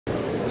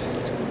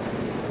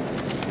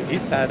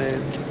Hittar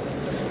den.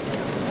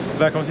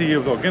 Välkommen till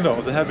Geovloggen då.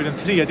 Det här blir den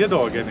 3:e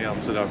dagen i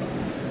Amsterdam.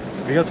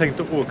 Vi har tänkt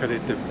att åka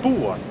lite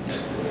båt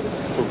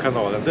på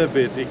kanalen. Det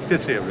blir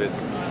riktigt trevligt.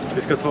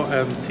 Vi ska ta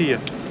en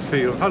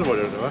T4,5 var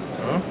det nu, va?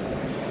 Ja.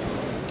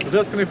 Och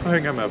det ska ni få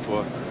hänga med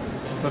på.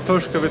 Men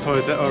först ska vi ta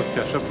lite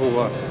geocache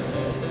på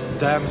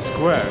Dam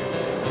Square.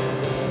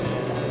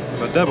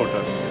 Men där borta.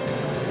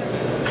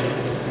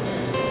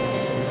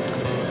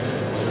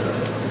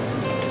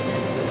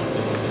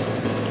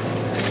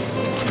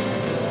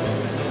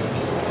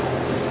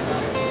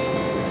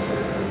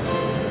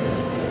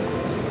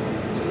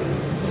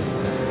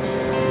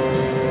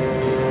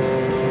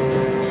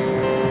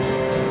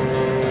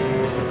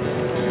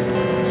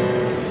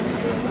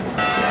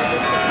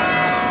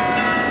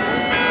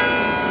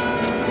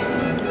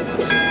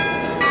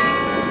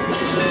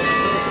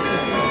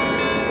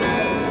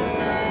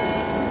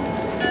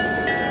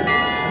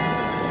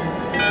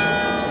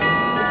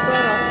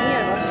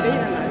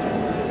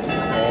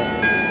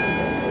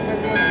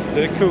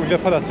 Det är det kungliga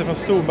palatset från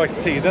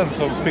stormaktstiden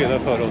som spelar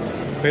för oss.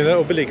 Med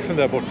obelixen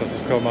där borta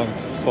så ska man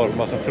svara på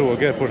massa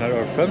frågor på den här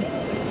örfen.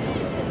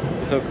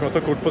 Och sen ska man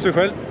ta kort på sig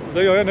själv.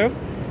 Det gör jag nu.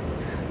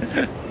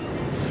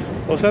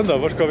 Och sen då,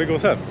 var ska vi gå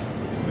sen?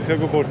 Vi ska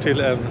gå bort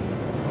till en...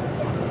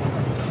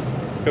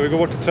 Ska vi gå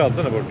bort till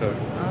tradden där borta? Ja.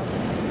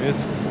 Yes.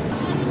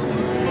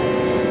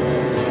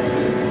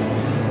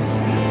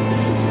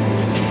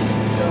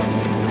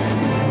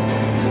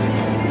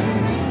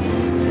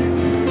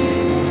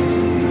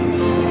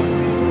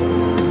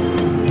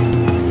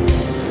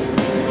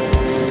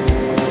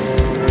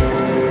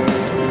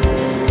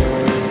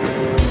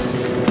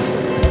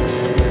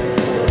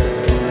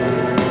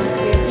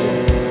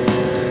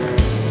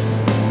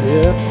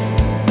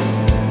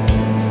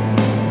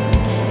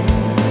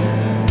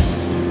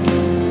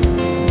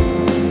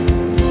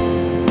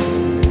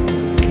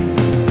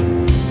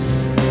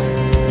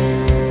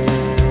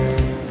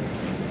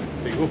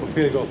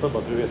 Fel gata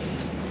bara så du vet.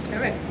 Jag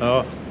vet.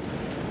 Ja.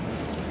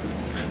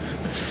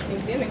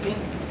 Inte mycket in.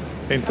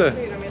 Inte?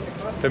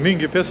 Är min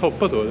GPS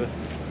hoppat då eller?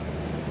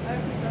 Nej,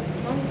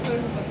 man måste ha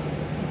hoppat.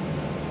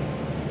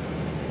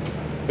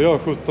 Jag har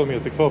 17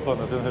 meter kvar på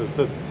andra sidan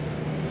huset.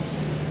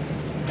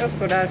 Jag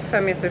står där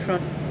 5 meter ifrån.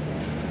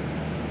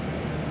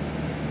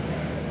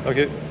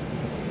 Okej.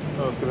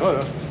 Ja, vad ska vi ha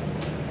då?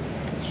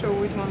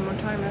 Show it one more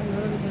time.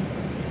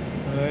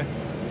 Nej.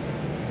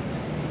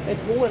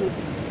 Ett hål.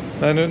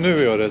 Nej, nu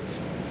är jag rätt.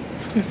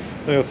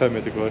 Nu är jag 5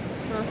 meter kvar.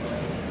 Ja.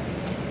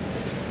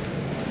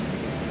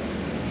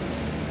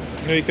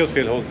 Nu gick jag åt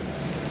fel håll.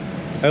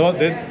 Ja,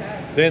 det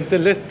är inte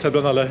lätt här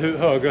bland alla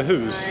höga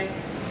hus. Nej.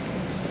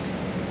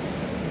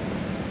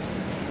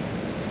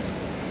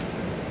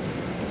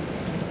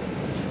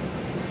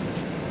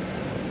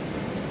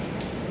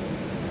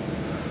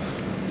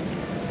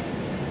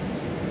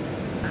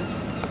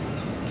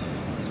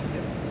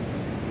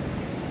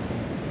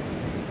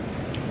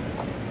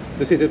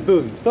 Det sitter ett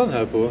buntband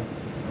här på.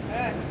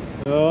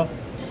 Ja.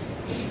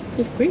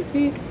 Det är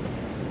creepy.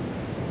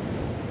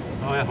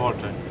 Ja, jag har det.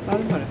 Ja,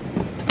 det har det.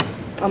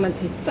 Ja, men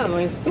titta, det var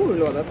ju en stor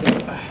låda till.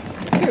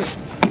 Kul.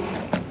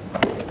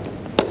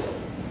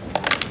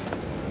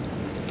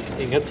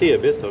 Inga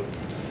TVs då.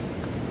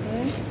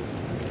 Nej.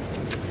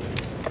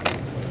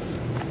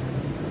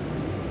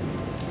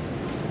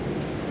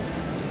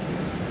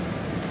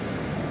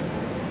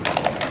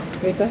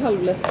 Det är inte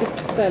halvläskigt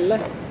ställe.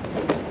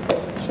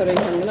 Köra in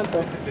händerna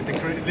på.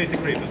 Lite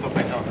creepy att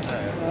stoppa in handen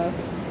här. Ja.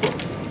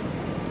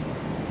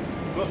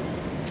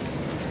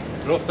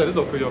 Bra ställe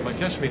dock att göra man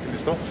kanske mitt i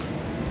stan.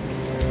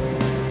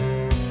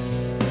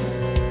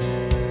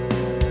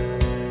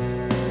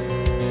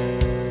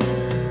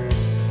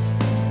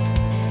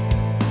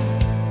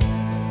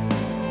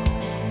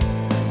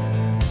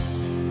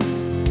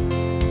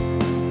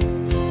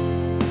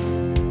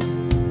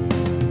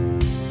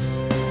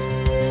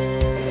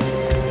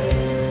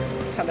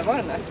 Kan det vara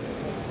den där?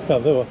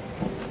 Kan det vara.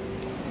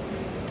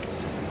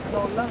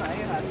 Nollan är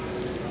ju här.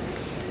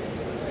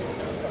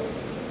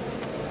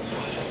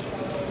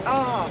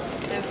 Ah,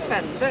 det är en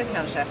Fender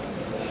kanske.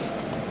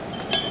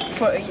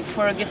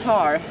 For a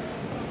guitar.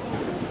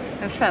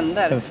 En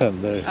Fender. En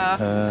Fender. Ja,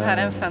 här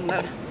är en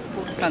Fender.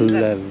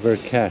 Fender. Clever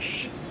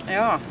cash.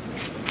 Ja,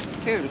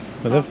 kul.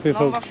 Men ja,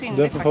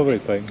 den får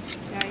favoritpoäng.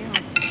 Jajamän.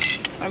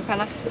 Har du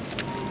en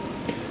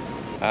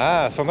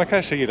penna? Sådana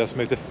kanske gillar som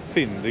är lite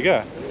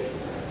fyndiga.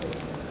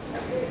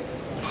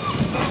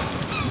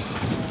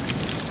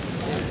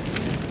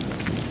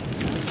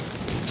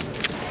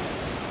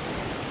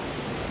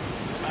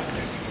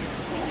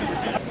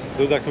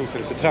 Då är det dags att åka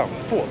lite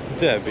trampbåt.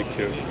 Det blir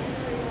kul.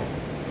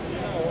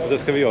 Och det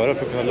ska vi göra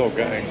för att kunna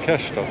logga en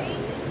cache då.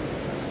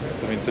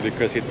 Som vi inte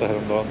lyckades hitta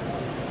häromdagen.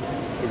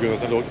 På grund av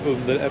att den låg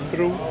under en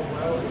bro.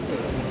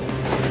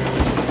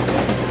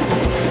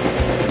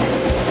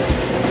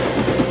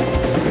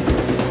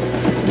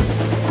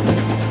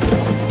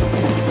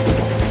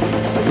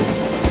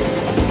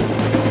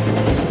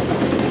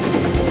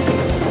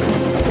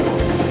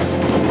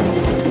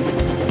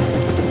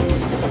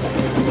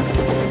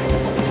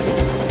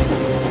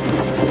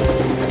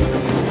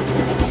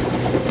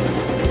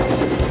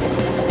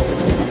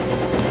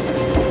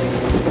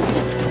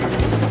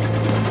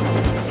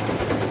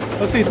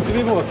 sitter vi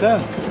i båten.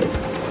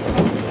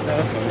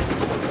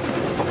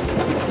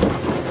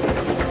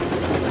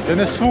 Den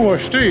är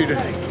svårstyrd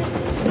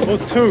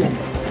och tung.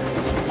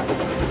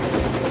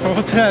 Man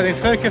får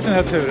träningsvärk efter den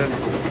här turen.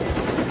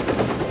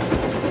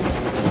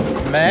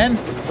 Men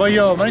vad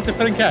gör man inte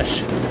för en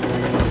cache?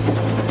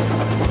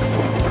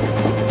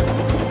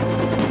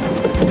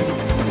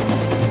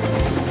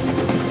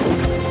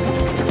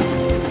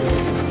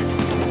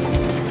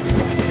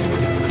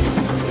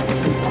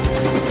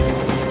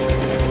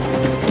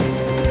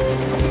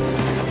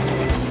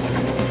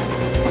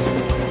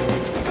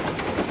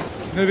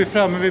 Nu är vi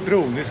framme vid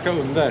bron, vi ska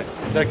under,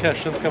 där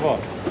cachen ska vara.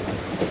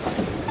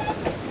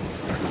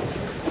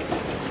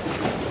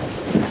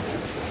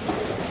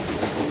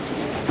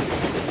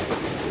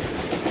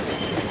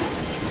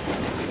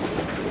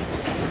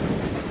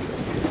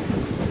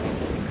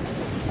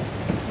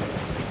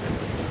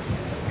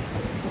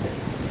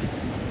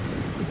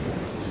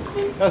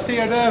 Jag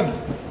ser den!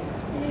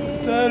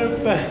 Där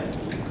uppe!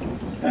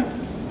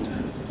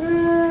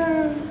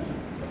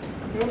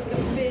 Vi åkte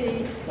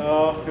förbi.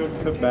 Ja, vi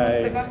åkte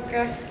förbi.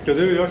 Ska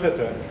du och jag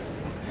klättra?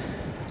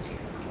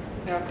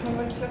 Jag kan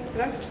väl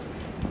klättra.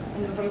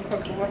 Om du håller koll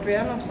på vart vi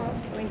är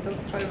någonstans och inte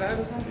far iväg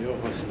och sånt. Jag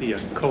har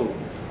stenkoll.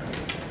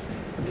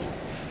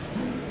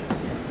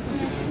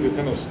 Du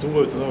kan nog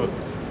stå utan att...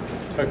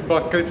 Jag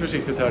backar lite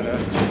försiktigt här nu.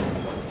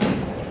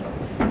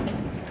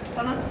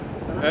 Stanna.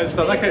 Nej,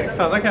 stanna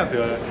kan jag inte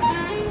göra.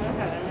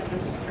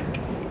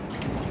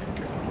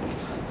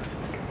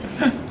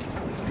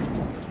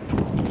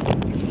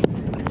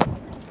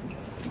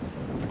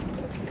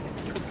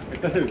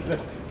 Ute.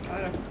 Ja,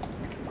 då.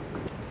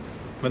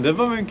 Men det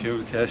var väl en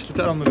kul cache,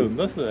 lite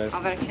annorlunda sådär. Ja,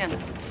 verkligen. Det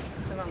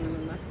var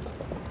annorlunda.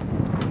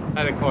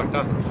 Här är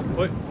kartan.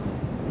 Oj,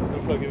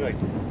 den flög iväg.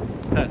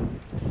 Här.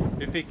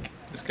 Nu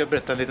ska jag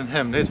berätta en liten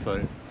hemlighet för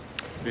er.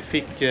 Vi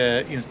fick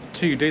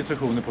tydliga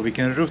instruktioner på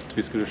vilken rutt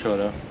vi skulle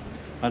köra.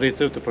 Man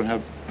ritade ut det på den här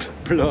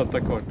blöta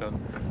kartan.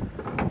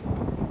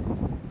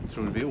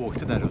 Tror du vi åkte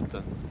den här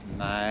rutten?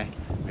 Nej,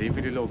 vi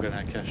ville logga den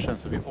här cachen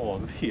så vi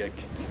avvek.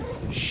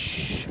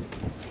 Shh.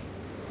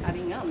 Är det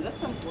inga andra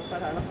trampbåtar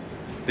här då?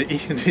 Det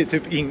är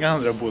typ inga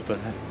andra båtar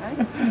här. Nej,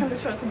 då kan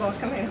du köra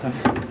tillbaka med.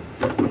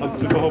 Ja,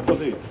 du får hoppa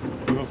dit.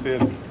 Du får se.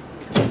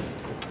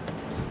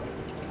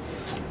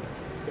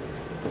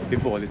 Vi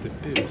var lite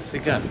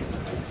busiga.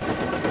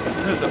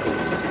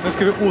 Nu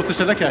ska vi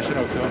återställa cachen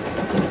också.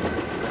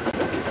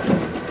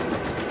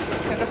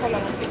 Kan du hålla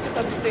någon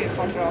hyfsad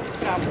styrfart rakt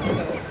fram?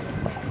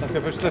 Jag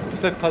ska först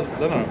släppa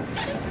paddlarna då.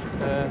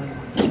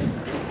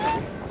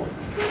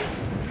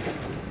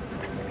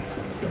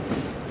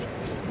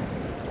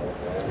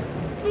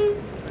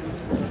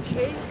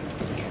 Okej.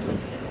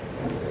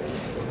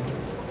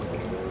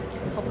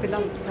 Hopp i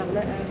landkalle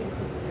är...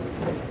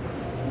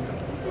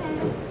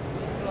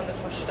 Det var det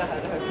första här,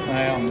 eller hur?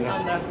 Nej, andra.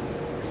 Andra.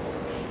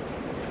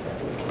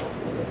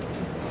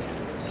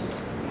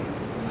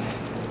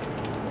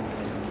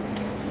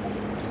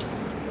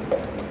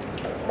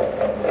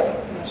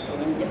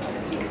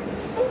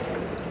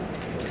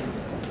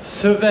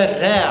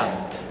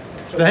 Suveränt!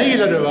 Det här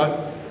gillar du va?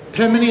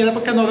 Prenumerera på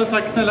kanalen,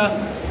 tack snälla.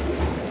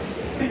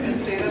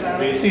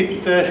 Vi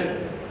sitter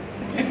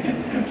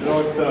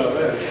rakt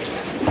över.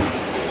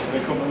 Det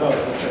kommer lösa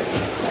sig.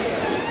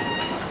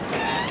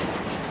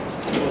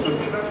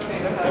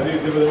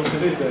 Det var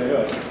precis det jag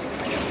gör.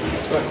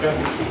 Backa.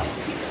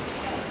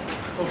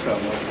 Och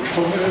framåt. Vi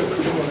kommer ut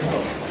så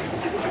småningom.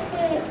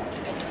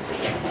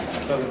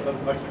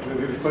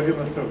 Vi följer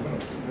med strömmen.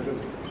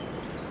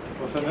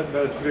 Och sen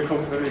när vi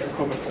kommer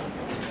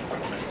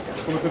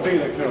förbi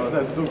den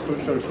krönen, då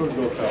kör du full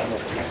blås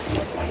framåt.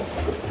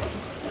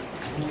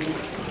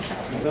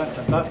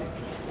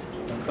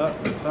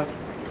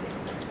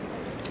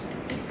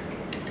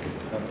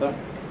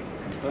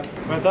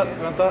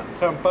 Vänta,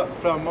 trampa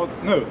framåt,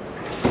 nu!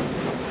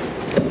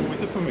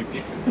 Inte för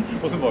mycket,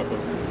 och så bakåt.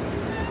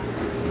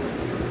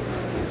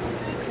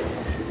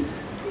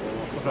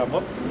 Och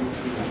framåt.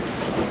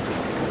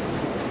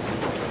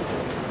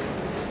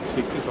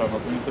 Försiktigt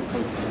framåt, men inte på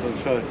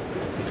kör.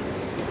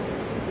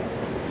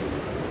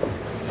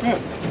 Nu,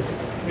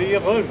 vi är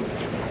runt.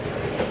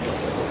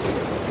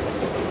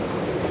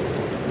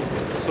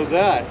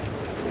 Sådär.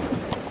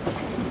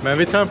 Men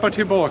vi trampar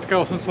tillbaka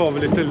och sen tar vi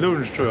lite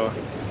lunch tror jag.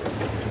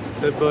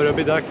 Det börjar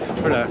bli dags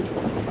för det.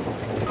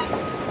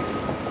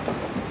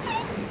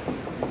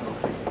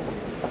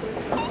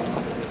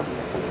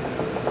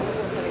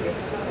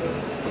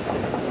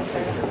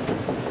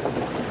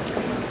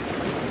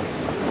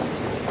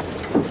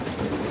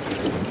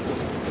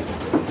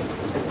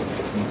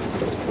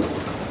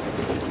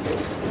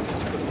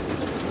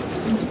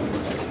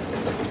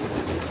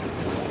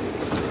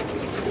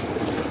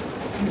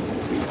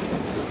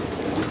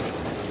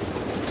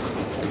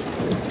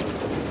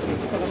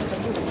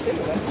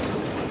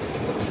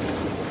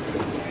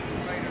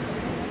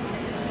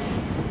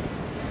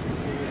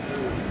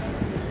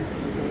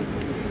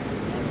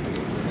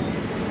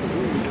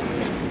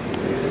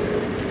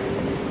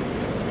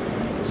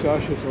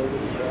 Josh is over.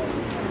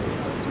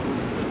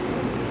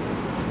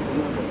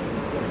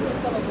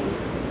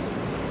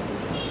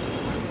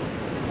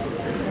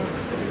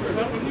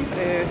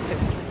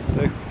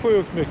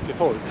 sjukt mycket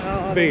folk.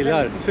 Ja,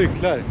 bilar,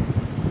 cyklar.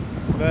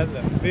 Men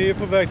vi är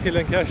på väg till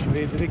en cache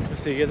vid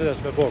Riksmuseet, det där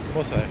som är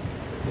bakom oss här.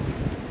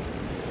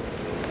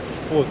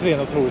 Återigen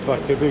en otroligt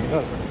vacker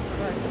byggnad.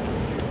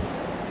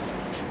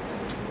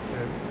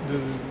 Du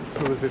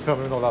tror att vi är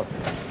framme vid nollan.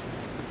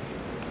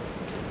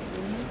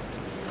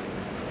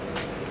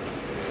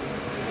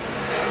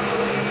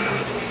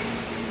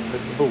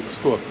 Ett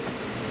bokskåp.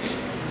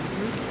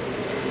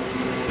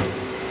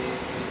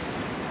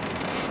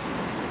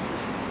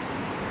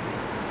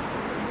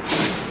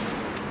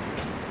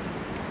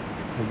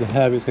 Är det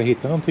här vi ska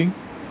hitta någonting?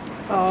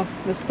 Ja,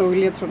 det stod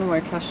ledtråden var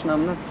i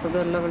cache-namnet, så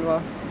det lär väl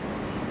vara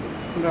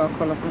bra att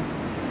kolla på.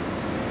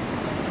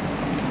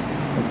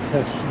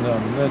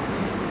 Cache-namnet.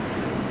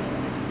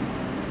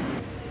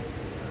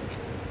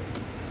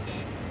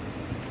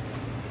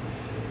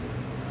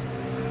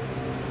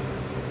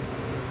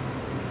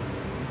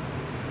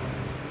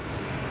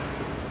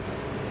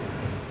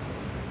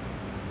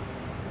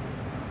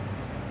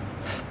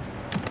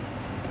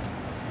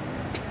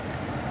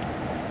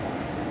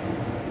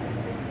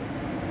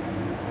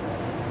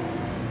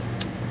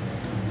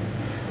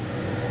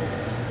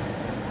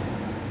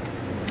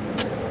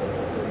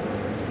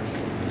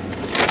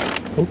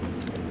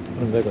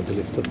 Den där går inte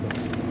lyfta på.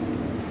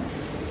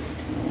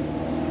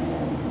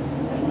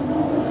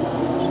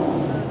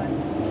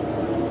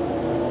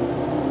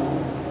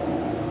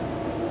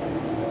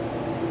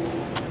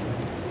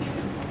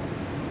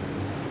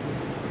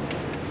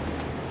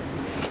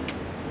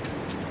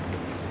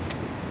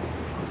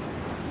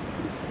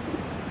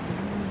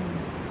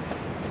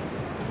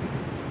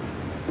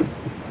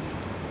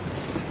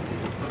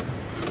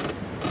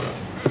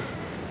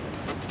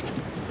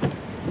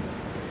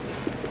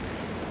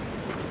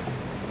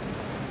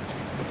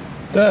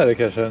 Där är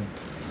kanske.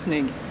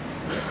 Snygg.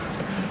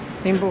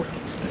 Din bok.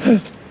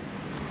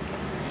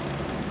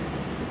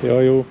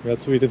 Ja, jo, men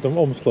jag vet inte om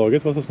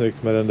omslaget var så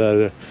snyggt med den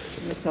där.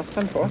 Med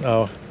snappen på.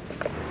 Ja.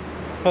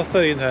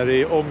 Passar in här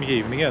i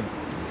omgivningen.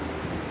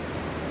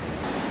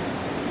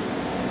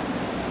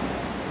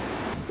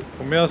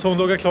 Och medan hon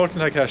lagar klart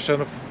den här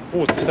cachen och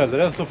återställer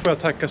den, så får jag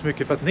tacka så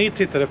mycket för att ni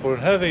tittade på den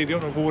här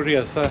videon om vår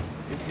resa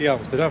i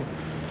Amsterdam.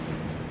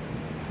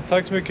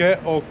 Tack så mycket,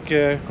 och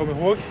kom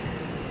ihåg,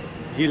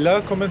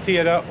 gilla,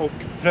 kommentera och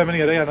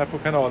prenumerera gärna på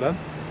kanalen,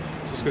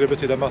 så skulle det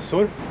betyda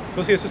massor.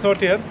 Så ses vi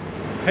snart igen.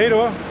 Hej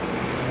då!